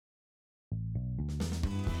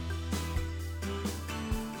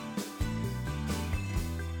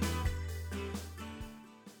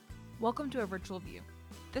Welcome to a virtual view.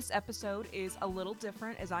 This episode is a little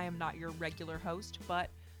different as I am not your regular host, but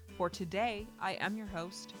for today, I am your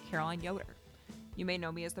host, Caroline Yoder. You may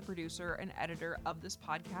know me as the producer and editor of this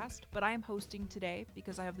podcast, but I am hosting today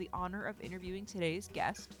because I have the honor of interviewing today's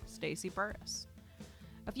guest, Stacy Burris.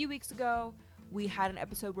 A few weeks ago, we had an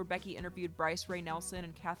episode where Becky interviewed Bryce Ray Nelson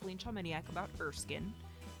and Kathleen Chalminiak about Erskine,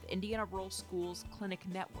 the Indiana Rural Schools Clinic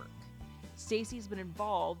Network. Stacy's been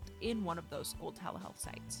involved in one of those school telehealth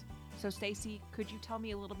sites. So Stacy, could you tell me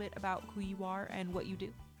a little bit about who you are and what you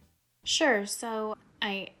do? Sure. So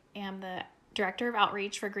I am the Director of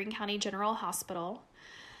Outreach for Greene County General Hospital.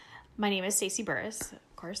 My name is Stacy Burris,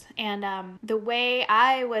 of course. And the way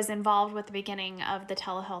I was involved with the beginning of the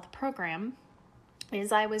telehealth program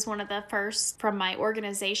is I was one of the first from my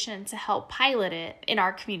organization to help pilot it in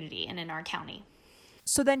our community and in our county.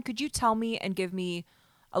 So then could you tell me and give me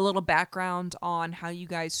a little background on how you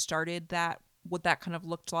guys started that, what that kind of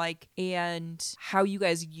looked like, and how you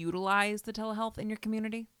guys utilize the telehealth in your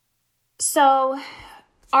community? So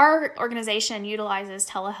our organization utilizes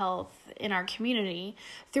telehealth in our community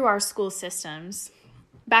through our school systems.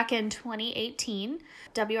 Back in 2018,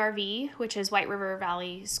 WRV, which is White River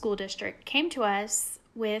Valley School District, came to us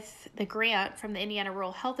with the grant from the Indiana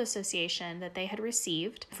Rural Health Association that they had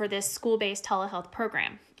received for this school-based telehealth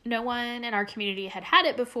program. No one in our community had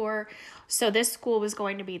it before, so this school was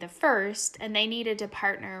going to be the first, and they needed to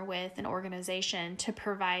partner with an organization to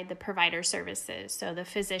provide the provider services, so the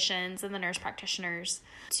physicians and the nurse practitioners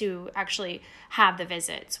to actually have the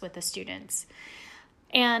visits with the students.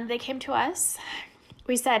 And they came to us.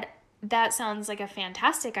 We said, that sounds like a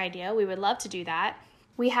fantastic idea. We would love to do that.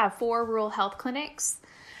 We have 4 rural health clinics,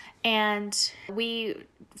 and we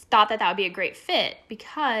thought that would be a great fit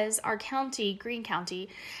because our county, Greene County,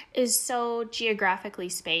 is so geographically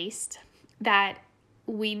spaced that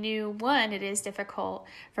we knew, one, it is difficult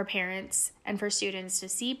for parents and for students to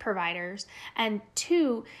see providers, and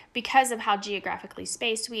 2, because of how geographically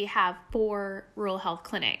spaced, we have 4 rural health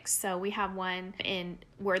clinics. So we have one in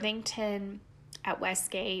Worthington, at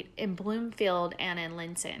Westgate, in Bloomfield, and in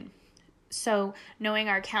Linton. So knowing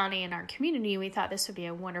our county and our community, we thought this would be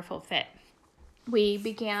a wonderful fit. We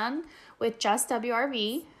began with just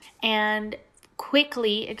WRV and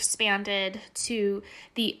quickly expanded to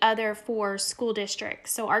the other 4 school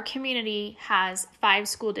districts. So our community has 5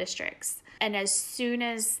 school districts. And as soon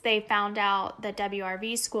as they found out that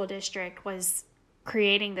WRV school district was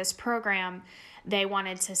creating this program, they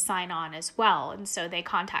wanted to sign on as well. And so they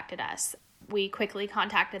contacted us. We quickly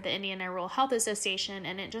contacted the Indiana Rural Health Association,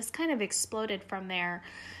 and it just kind of exploded from there.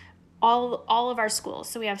 All of our schools.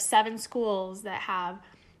 So we have 7 schools that have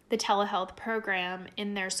the telehealth program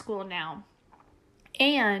in their school now.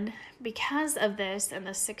 And because of this and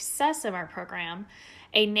the success of our program,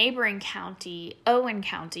 a neighboring county, Owen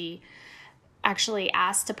County, actually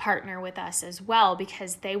asked to partner with us as well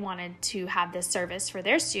because they wanted to have this service for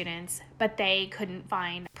their students, but they couldn't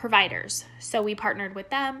find providers. So we partnered with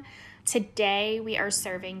them. Today, we are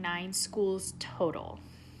serving 9 schools total.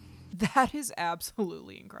 That is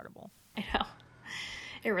absolutely incredible. I know.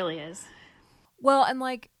 It really is. Well, and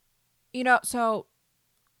so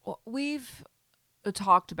we've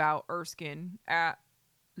talked about Erskine at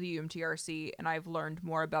the UMTRC, and I've learned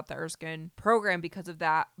more about the Erskine program because of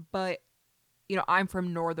that. But, I'm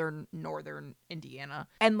from northern Indiana,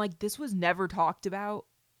 and this was never talked about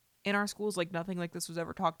in our schools. Nothing like this was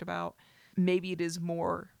ever talked about. Maybe it is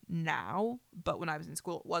more now, but when I was in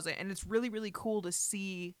school, it wasn't. And it's really, really cool to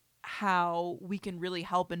see how we can really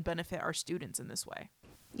help and benefit our students in this way.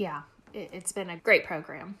 Yeah, it's been a great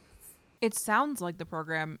program. It sounds like the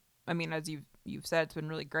program, as you've said, it's been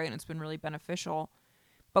really great and it's been really beneficial.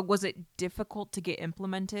 But was it difficult to get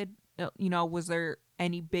implemented? Was there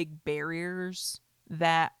any big barriers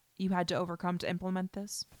that you had to overcome to implement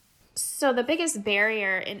this? So the biggest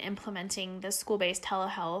barrier in implementing the school-based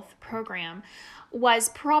telehealth program was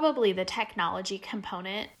probably the technology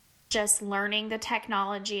component, just learning the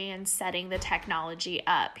technology and setting the technology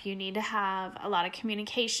up. You need to have a lot of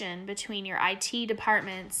communication between your IT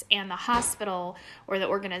departments and the hospital or the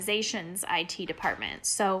organization's IT department.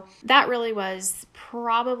 So that really was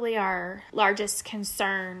probably our largest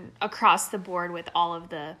concern across the board with all of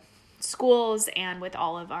the schools and with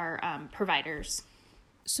all of our providers.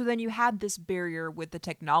 So then you had this barrier with the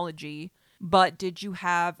technology, but did you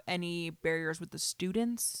have any barriers with the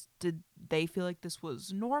students? Did they feel like this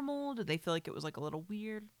was normal? Did they feel like it was a little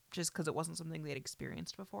weird just because it wasn't something they'd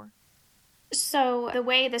experienced before? So the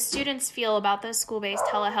way the students feel about the school-based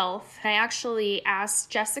telehealth, I actually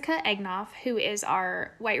asked Jessica Egnoff, who is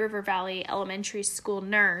our White River Valley Elementary School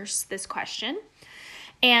nurse, this question.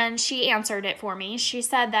 And she answered it for me. She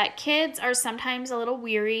said that kids are sometimes a little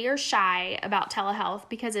weary or shy about telehealth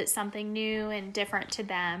because it's something new and different to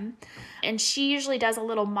them. And she usually does a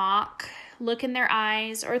little mock look in their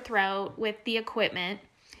eyes or throat with the equipment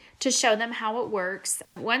to show them how it works.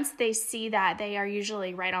 Once they see that, they are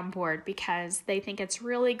usually right on board because they think it's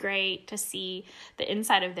really great to see the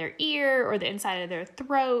inside of their ear or the inside of their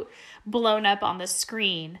throat blown up on the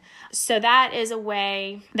screen. So that is a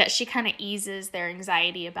way that she kind of eases their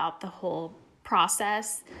anxiety about the whole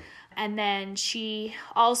process. And then she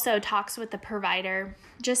also talks with the provider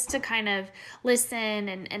just to kind of listen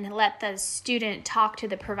and let the student talk to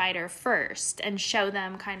the provider first and show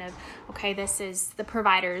them kind of, okay, this is the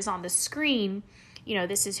provider is on the screen,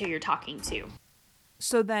 this is who you're talking to.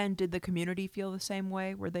 So then did the community feel the same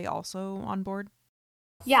way? Were they also on board?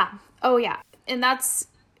 Yeah. Oh, yeah. And that's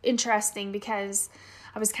interesting because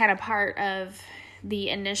I was kind of part of the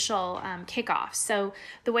initial kickoff. So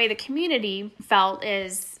the way the community felt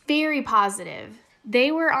is very positive.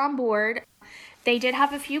 They were on board. They did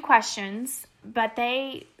have a few questions, but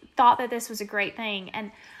they thought that this was a great thing.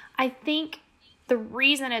 And I think the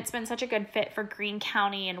reason it's been such a good fit for Greene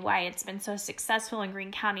County and why it's been so successful in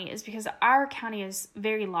Greene County is because our county is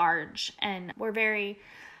very large and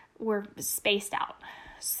we're spaced out.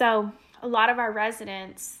 So a lot of our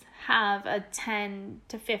residents have a 10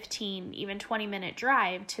 to 15, even 20-minute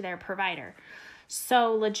drive to their provider.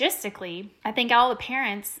 So logistically, I think all the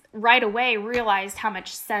parents right away realized how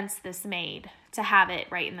much sense this made to have it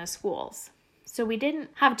right in the schools. So we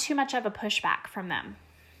didn't have too much of a pushback from them.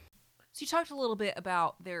 So you talked a little bit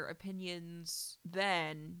about their opinions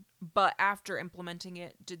then, but after implementing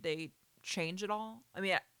it, did they change at all? I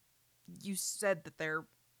mean, you said that their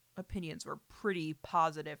opinions were pretty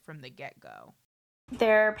positive from the get-go.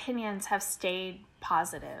 Their opinions have stayed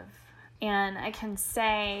positive. And I can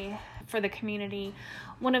say for the community,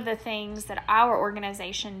 one of the things that our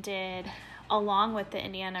organization did, along with the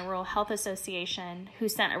Indiana Rural Health Association, who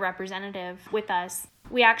sent a representative with us,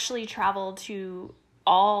 we actually traveled to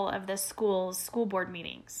all of the school board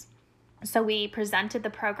meetings. So we presented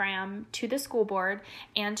the program to the school board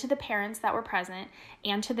and to the parents that were present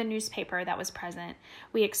and to the newspaper that was present.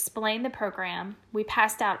 We explained the program. We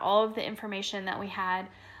passed out all of the information that we had,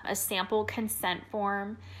 a sample consent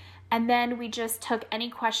form, and then we just took any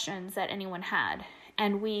questions that anyone had.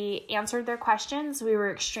 And we answered their questions. We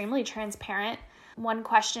were extremely transparent. One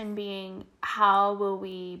question being, how will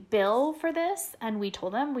we bill for this? And we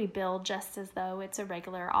told them we bill just as though it's a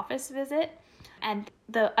regular office visit. And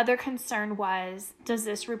the other concern was, does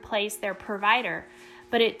this replace their provider?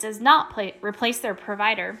 But it does not replace their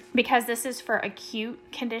provider because this is for acute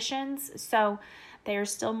conditions. So they are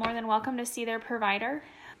still more than welcome to see their provider.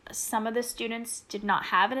 Some of the students did not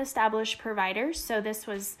have an established provider, so this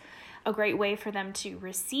was a great way for them to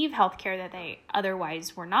receive healthcare that they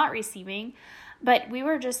otherwise were not receiving. But we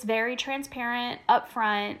were just very transparent,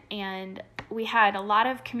 upfront, and we had a lot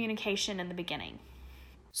of communication in the beginning.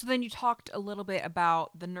 So then you talked a little bit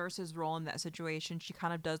about the nurse's role in that situation. She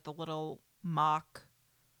kind of does the little mock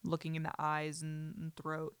looking in the eyes and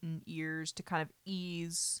throat and ears to kind of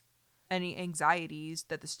ease any anxieties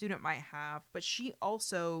that the student might have. But she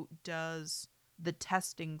also does the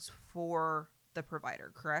testings for the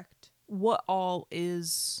provider, correct? What all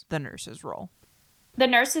is the nurse's role? The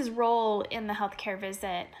nurse's role in the healthcare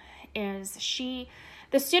visit is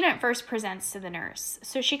the student first presents to the nurse.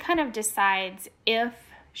 So she kind of decides if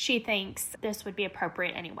she thinks this would be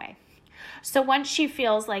appropriate anyway. So once she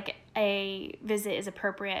feels like a visit is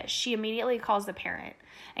appropriate, she immediately calls the parent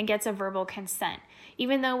and gets a verbal consent.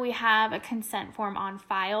 Even though we have a consent form on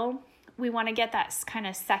file, we want to get that kind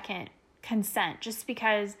of second consent just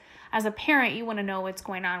because as a parent, you want to know what's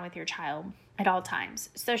going on with your child at all times.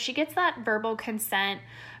 So she gets that verbal consent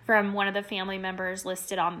from one of the family members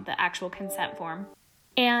listed on the actual consent form.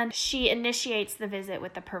 And she initiates the visit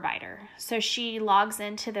with the provider. So she logs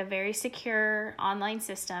into the very secure online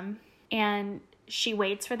system and she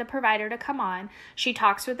waits for the provider to come on. She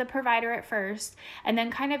talks with the provider at first and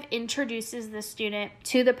then kind of introduces the student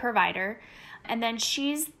to the provider. And then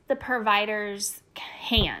she's the provider's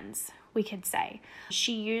hands, we could say.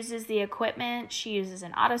 She uses the equipment, she uses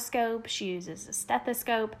an otoscope, she uses a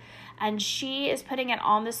stethoscope, and she is putting it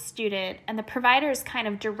on the student, and the provider is kind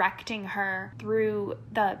of directing her through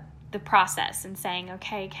the process and saying,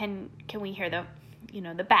 okay, can we hear the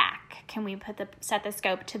back? Can we put the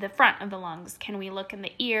stethoscope to the front of the lungs? Can we look in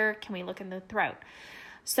the ear? Can we look in the throat?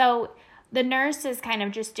 So the nurse is kind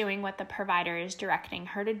of just doing what the provider is directing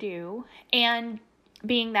her to do and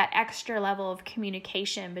being that extra level of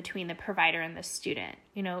communication between the provider and the student.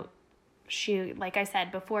 She, like I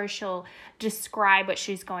said before, she'll describe what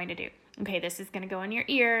she's going to do. Okay, this is going to go in your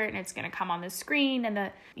ear and it's going to come on the screen,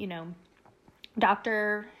 and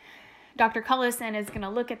Dr. Cullison is going to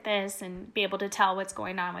look at this and be able to tell what's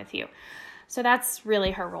going on with you. So that's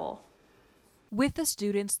really her role. With the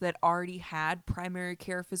students that already had primary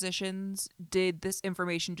care physicians, did this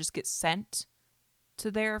information just get sent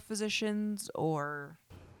to their physicians, or?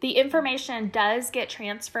 The information does get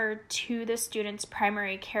transferred to the student's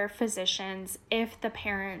primary care physicians if the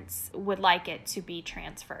parents would like it to be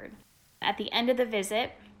transferred. At the end of the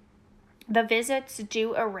visits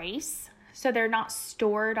do erase, so they're not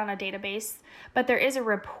stored on a database, but there is a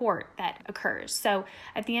report that occurs. So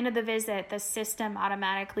at the end of the visit, the system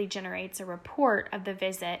automatically generates a report of the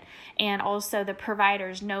visit and also the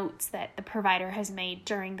provider's notes that the provider has made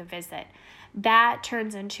during the visit. That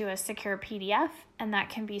turns into a secure PDF, and that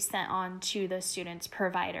can be sent on to the student's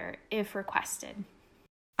provider if requested.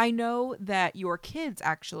 I know that your kids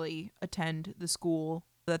actually attend the school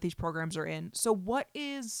that these programs are in. So what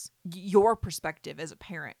is your perspective as a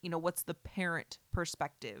parent? What's the parent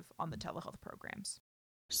perspective on the telehealth programs?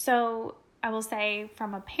 So I will say,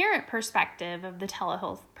 from a parent perspective of the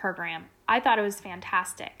telehealth program, I thought it was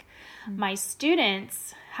fantastic. Mm-hmm. My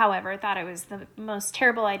students, however, thought it was the most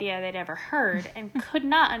terrible idea they'd ever heard and could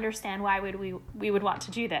not understand why we would want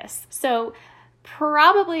to do this. So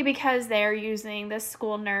probably because they're using the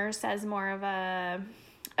school nurse as more of a,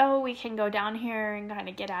 we can go down here and kind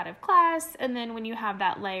of get out of class. And then when you have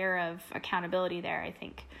that layer of accountability there, I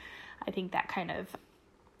think that kind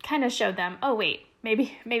of showed them, oh wait,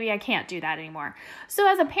 maybe I can't do that anymore. So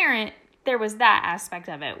as a parent, there was that aspect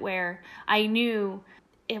of it where I knew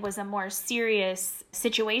it was a more serious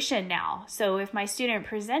situation now. So if my student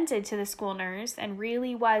presented to the school nurse and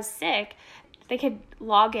really was sick, they could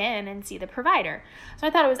log in and see the provider. So I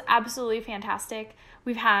thought it was absolutely fantastic.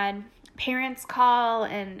 We've had parents call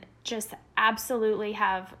and just absolutely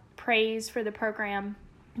have praise for the program.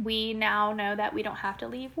 We now know that we don't have to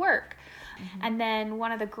leave work. Mm-hmm. And then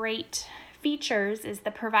one of the great features is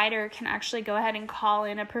the provider can actually go ahead and call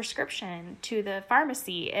in a prescription to the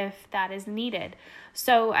pharmacy if that is needed.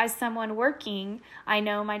 So as someone working, I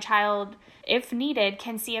know my child, if needed,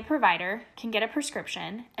 can see a provider, can get a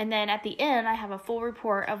prescription, and then at the end, I have a full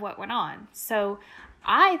report of what went on. So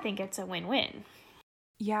I think it's a win-win.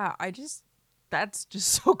 Yeah, that's just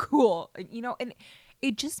so cool, and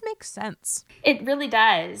it just makes sense. It really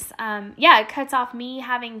does. It cuts off me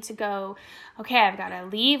having to go, okay, I've got to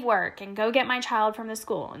leave work and go get my child from the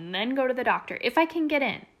school and then go to the doctor if I can get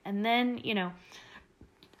in, and then,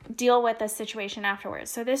 deal with the situation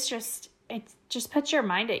afterwards. So it just puts your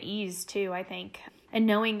mind at ease too, I think. And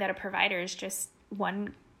knowing that a provider is just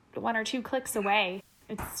one or two clicks away,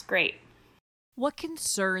 it's great. What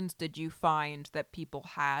concerns did you find that people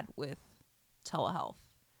had with telehealth?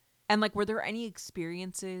 And were there any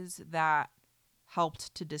experiences that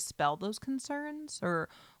helped to dispel those concerns, or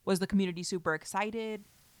was the community super excited?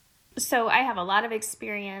 So I have a lot of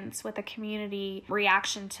experience with the community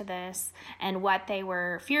reaction to this and what they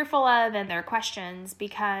were fearful of and their questions,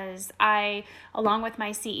 because I, along with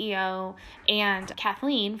my CEO and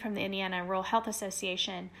Kathleen from the Indiana Rural Health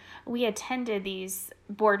Association, we attended these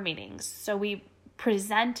board meetings. So we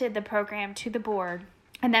presented the program to the board,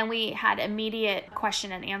 and then we had immediate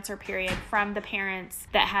question and answer period from the parents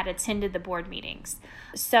that had attended the board meetings.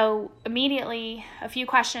 So immediately, a few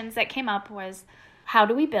questions that came up was, how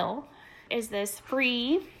do we bill? Is this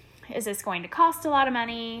free? Is this going to cost a lot of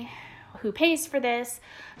money? Who pays for this?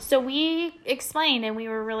 So we explained, and we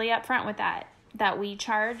were really upfront with that we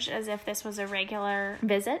charge as if this was a regular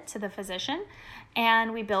visit to the physician,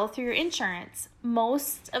 and we bill through insurance.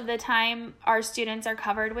 Most of the time, our students are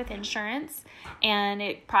covered with insurance, and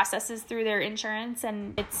it processes through their insurance,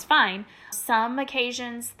 and it's fine. Some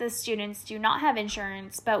occasions, the students do not have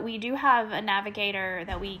insurance, but we do have a navigator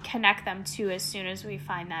that we connect them to as soon as we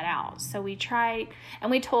find that out. So we tried, and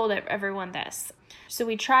we told everyone this. So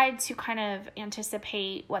we tried to kind of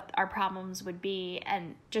anticipate what our problems would be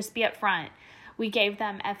and just be upfront. We gave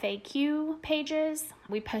them FAQ pages.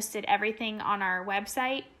 We posted everything on our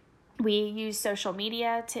website. We used social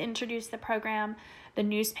media to introduce the program. The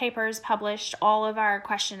newspapers published all of our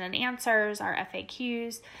question and answers, our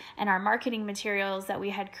FAQs, and our marketing materials that we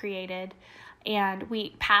had created. And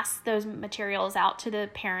we passed those materials out to the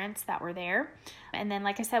parents that were there. And then,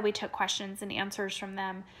 like I said, we took questions and answers from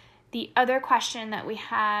them. The other question that we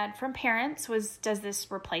had from parents was, does this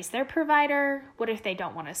replace their provider? What if they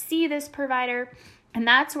don't want to see this provider? And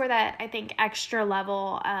that's where that, I think, extra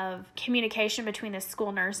level of communication between the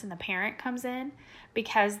school nurse and the parent comes in,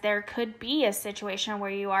 because there could be a situation where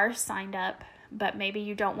you are signed up but maybe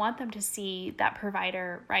you don't want them to see that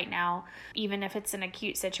provider right now, even if it's an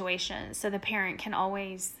acute situation. So the parent can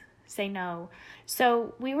always say no.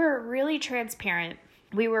 So we were really transparent.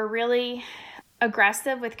 We were really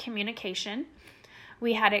aggressive with communication.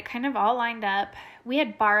 We had it kind of all lined up. We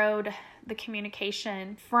had borrowed the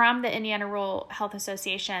communication from the Indiana Rural Health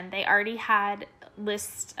Association. They already had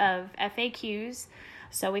lists of FAQs,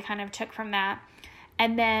 so we kind of took from that.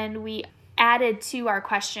 And then we added to our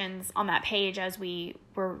questions on that page as we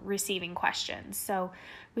were receiving questions. So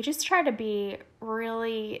we just tried to be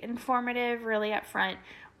really informative, really upfront.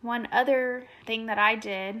 One other thing that I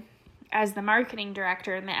did as the marketing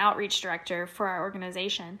director and the outreach director for our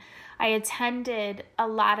organization, I attended a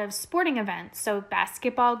lot of sporting events, so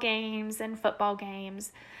basketball games and football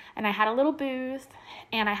games, and I had a little booth,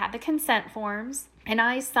 and I had the consent forms, and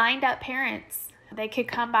I signed up parents. They could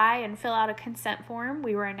come by and fill out a consent form.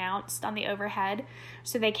 We were announced on the overhead,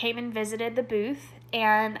 so they came and visited the booth,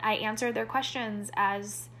 and I answered their questions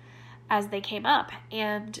as they came up,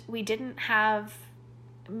 and we didn't have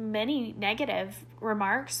many negative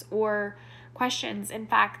remarks or questions. In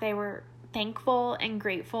fact, they were thankful and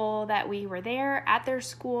grateful that we were there at their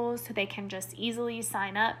school so they can just easily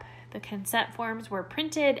sign up. The consent forms were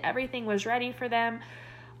printed. Everything was ready for them.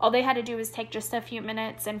 All they had to do was take just a few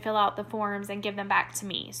minutes and fill out the forms and give them back to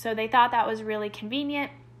me. So they thought that was really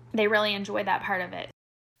convenient. They really enjoyed that part of it.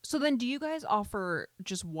 So then do you guys offer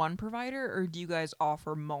just one provider, or do you guys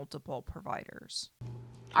offer multiple providers?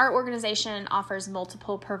 Our organization offers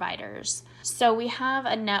multiple providers. So we have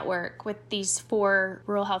a network with these 4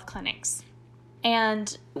 rural health clinics.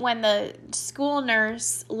 And when the school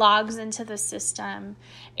nurse logs into the system,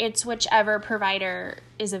 it's whichever provider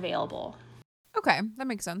is available. Okay, that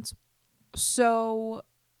makes sense. So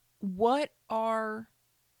what are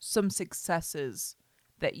some successes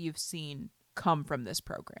that you've seen come from this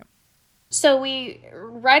program? So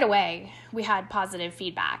right away, we had positive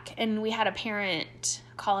feedback, and we had a parent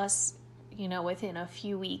call us, within a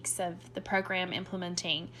few weeks of the program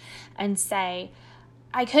implementing and say,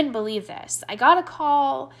 I couldn't believe this. I got a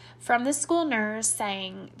call from the school nurse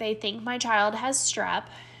saying they think my child has strep.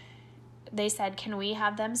 They said, can we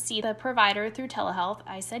have them see the provider through telehealth?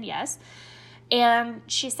 I said yes. And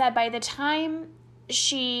she said by the time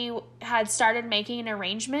she had started making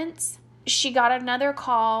arrangements, she got another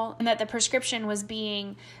call and that the prescription was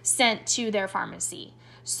being sent to their pharmacy.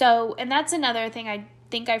 So, and that's another thing I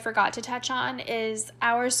think I forgot to touch on is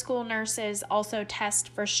our school nurses also test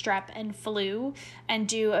for strep and flu and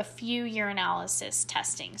do a few urinalysis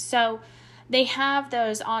testing. So they have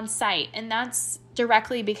those on site, and that's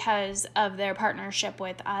directly because of their partnership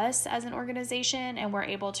with us as an organization, and we're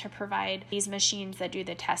able to provide these machines that do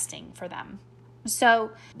the testing for them.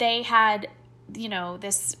 So they had,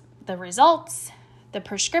 the results, the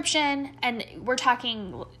prescription, and we're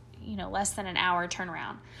talking, less than an hour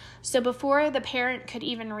turnaround. So before the parent could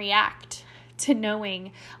even react to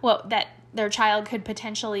knowing that their child could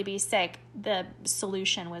potentially be sick, the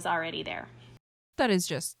solution was already there. That is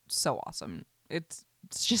just so awesome. It's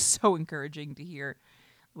just so encouraging to hear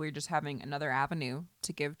we're just having another avenue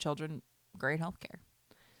to give children great health care.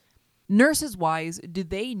 Nurses wise, do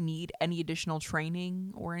they need any additional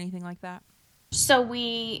training or anything like that? So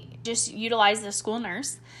we just utilize the school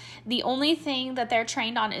nurse. The only thing that they're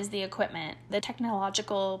trained on is the equipment, the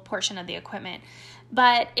technological portion of the equipment.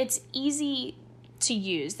 But it's easy to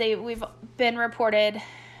use. We've been reported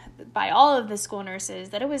by all of the school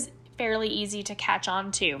nurses that it was fairly easy to catch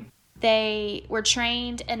on to. They were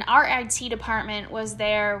trained, and our IT department was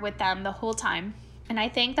there with them the whole time. And I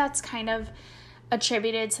think that's kind of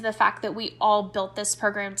attributed to the fact that we all built this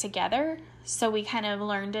program together. So we kind of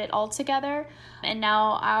learned it all together. And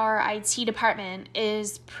now our IT department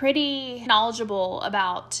is pretty knowledgeable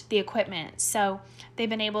about the equipment. So they've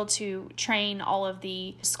been able to train all of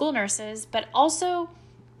the school nurses, but also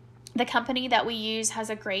the company that we use has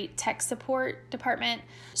a great tech support department.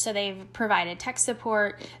 So they've provided tech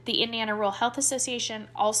support. The Indiana Rural Health Association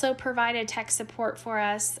also provided tech support for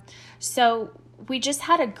us. So we just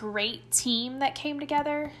had a great team that came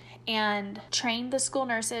together and trained the school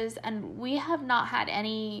nurses, and we have not had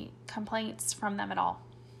any complaints from them at all.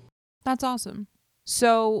 That's awesome.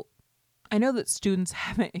 So I know that students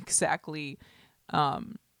haven't exactly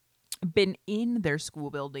been in their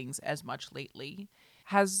school buildings as much lately.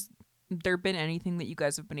 Has there been anything that you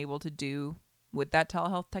guys have been able to do with that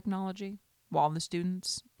telehealth technology while the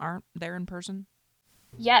students aren't there in person?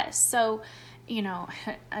 Yes. So,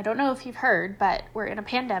 I don't know if you've heard, but we're in a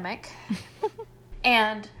pandemic.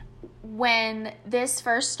 And when this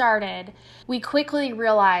first started, we quickly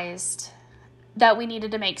realized that we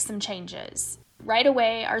needed to make some changes. right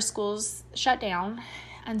away our schools shut down.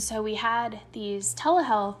 And so we had these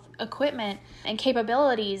telehealth equipment and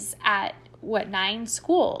capabilities at 9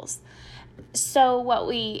 schools. So what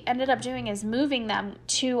we ended up doing is moving them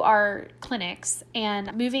to our clinics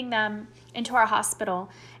and moving them into our hospital,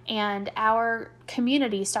 and our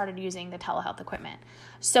community started using the telehealth equipment.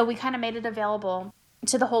 So we kind of made it available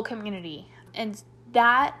to the whole community. And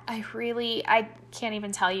that I can't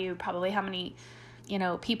even tell you probably how many,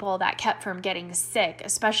 people that kept from getting sick,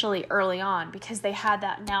 especially early on, because they had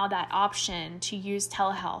that option to use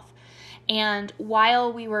telehealth. And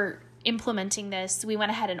while we were implementing this, we went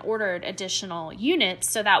ahead and ordered additional units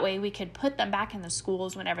so that way we could put them back in the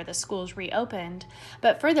schools whenever the schools reopened.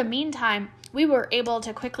 But for the meantime, we were able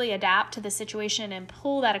to quickly adapt to the situation and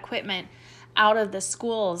pull that equipment out of the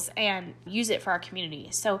schools and use it for our community.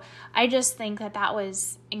 So I just think that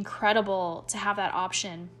was incredible to have that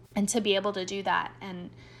option and to be able to do that and,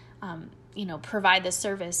 provide the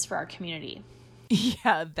service for our community.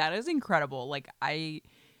 Yeah, that is incredible. Like, I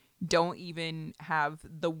don't even have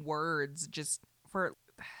the words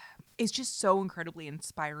it's just so incredibly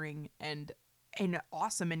inspiring and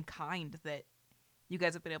awesome and kind that you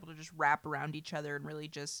guys have been able to just wrap around each other and really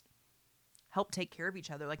just help take care of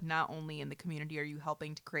each other. Like, not only in the community are you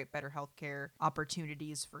helping to create better healthcare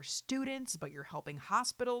opportunities for students, but you're helping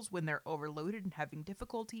hospitals when they're overloaded and having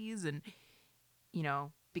difficulties, and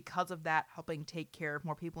because of that, helping take care of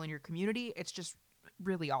more people in your community. It's just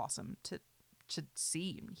really awesome to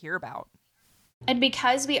see and hear about. And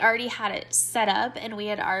because we already had it set up and we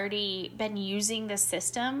had already been using the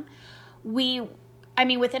system,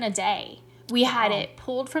 within a day, we had it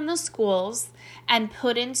pulled from the schools and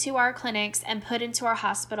put into our clinics and put into our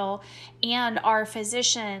hospital, and our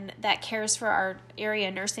physician that cares for our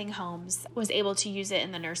area nursing homes was able to use it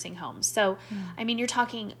in the nursing homes. So, you're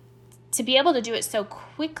talking, to be able to do it so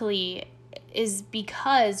quickly is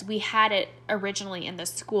because we had it originally in the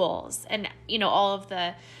schools, and all of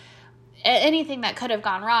anything that could have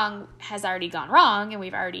gone wrong has already gone wrong, and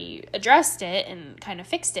we've already addressed it and kind of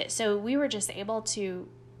fixed it. So we were just able to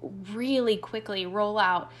really quickly roll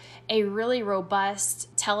out a really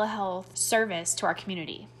robust telehealth service to our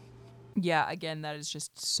community. Yeah, again, that is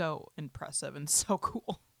just so impressive and so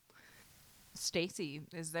cool. Stacy,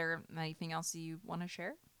 is there anything else you want to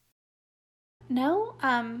share? No,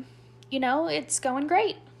 it's going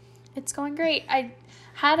great. It's going great. I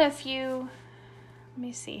had a few, let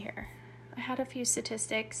me see here. I had a few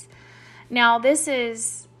statistics. Now, this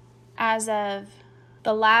is as of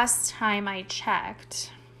the last time I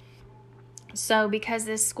checked. So because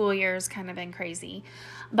this school year has kind of been crazy,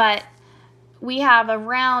 but we have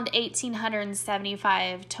around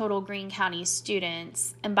 1,875 total Greene County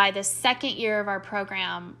students. And by the second year of our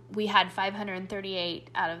program, we had 538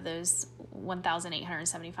 out of those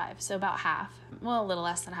 1,875. So about half, a little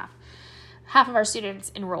less than half of our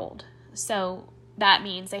students enrolled. So that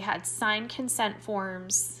means they had signed consent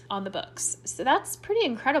forms on the books. So that's pretty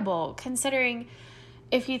incredible, considering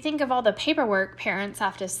if you think of all the paperwork parents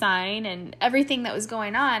have to sign and everything that was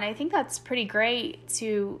going on. I think that's pretty great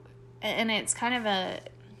and it's kind of a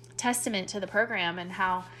testament to the program and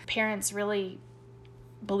how parents really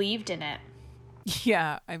believed in it.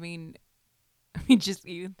 Yeah, just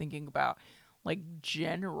even thinking about like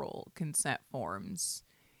general consent forms,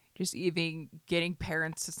 just even getting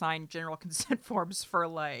parents to sign general consent forms for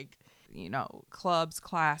clubs,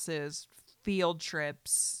 classes, field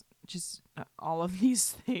trips, just all of these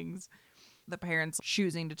things. The parents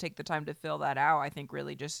choosing to take the time to fill that out, I think,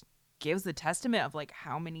 really just gives the testament of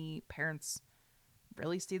how many parents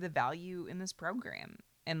really see the value in this program.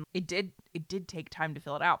 And it did take time to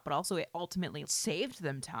fill it out, but also it ultimately saved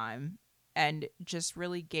them time and just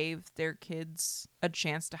really gave their kids a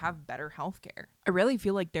chance to have better healthcare. I really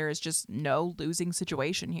feel like there is just no losing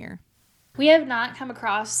situation here. We have not come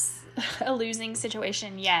across a losing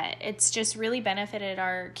situation yet. It's just really benefited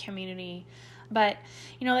our community. But,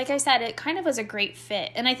 like I said, it kind of was a great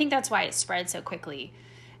fit. And I think that's why it spread so quickly.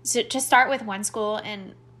 So to start with one school,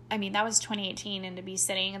 and that was 2018, and to be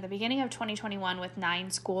sitting at the beginning of 2021 with 9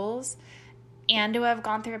 schools and to have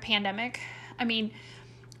gone through a pandemic,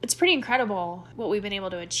 it's pretty incredible what we've been able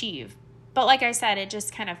to achieve. But like I said, it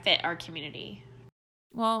just kind of fit our community.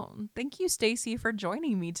 Well, thank you, Stacy, for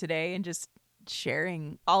joining me today and just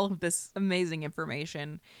sharing all of this amazing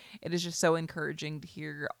information. It is just so encouraging to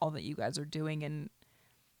hear all that you guys are doing, and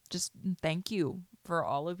just thank you for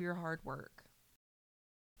all of your hard work.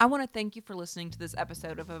 I want to thank you for listening to this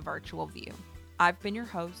episode of A Virtual View. I've been your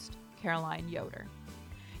host, Caroline Yoder.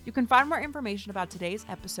 You can find more information about today's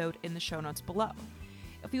episode in the show notes below.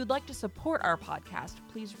 If you would like to support our podcast,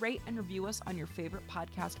 please rate and review us on your favorite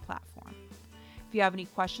podcast platform. If you have any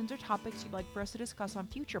questions or topics you'd like for us to discuss on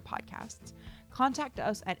future podcasts, contact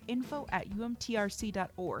us at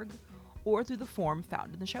info@umtrc.org or through the form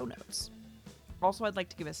found in the show notes. Also, I'd like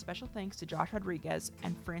to give a special thanks to Josh Rodriguez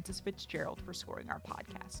and Francis Fitzgerald for scoring our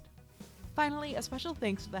podcast. Finally, a special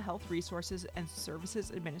thanks to the Health Resources and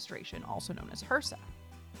Services Administration, also known as HRSA.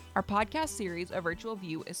 Our podcast series, A Virtual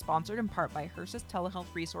View, is sponsored in part by HRSA's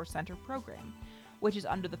Telehealth Resource Center program, which is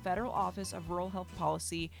under the Federal Office of Rural Health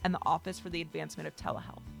Policy and the Office for the Advancement of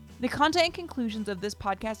Telehealth. The content and conclusions of this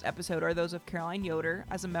podcast episode are those of Caroline Yoder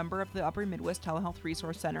as a member of the Upper Midwest Telehealth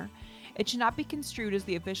Resource Center. It should not be construed as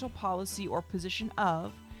the official policy or position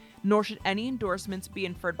of, nor should any endorsements be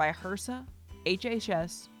inferred by HRSA,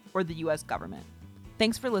 HHS, or the U.S. government.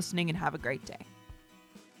 Thanks for listening and have a great day.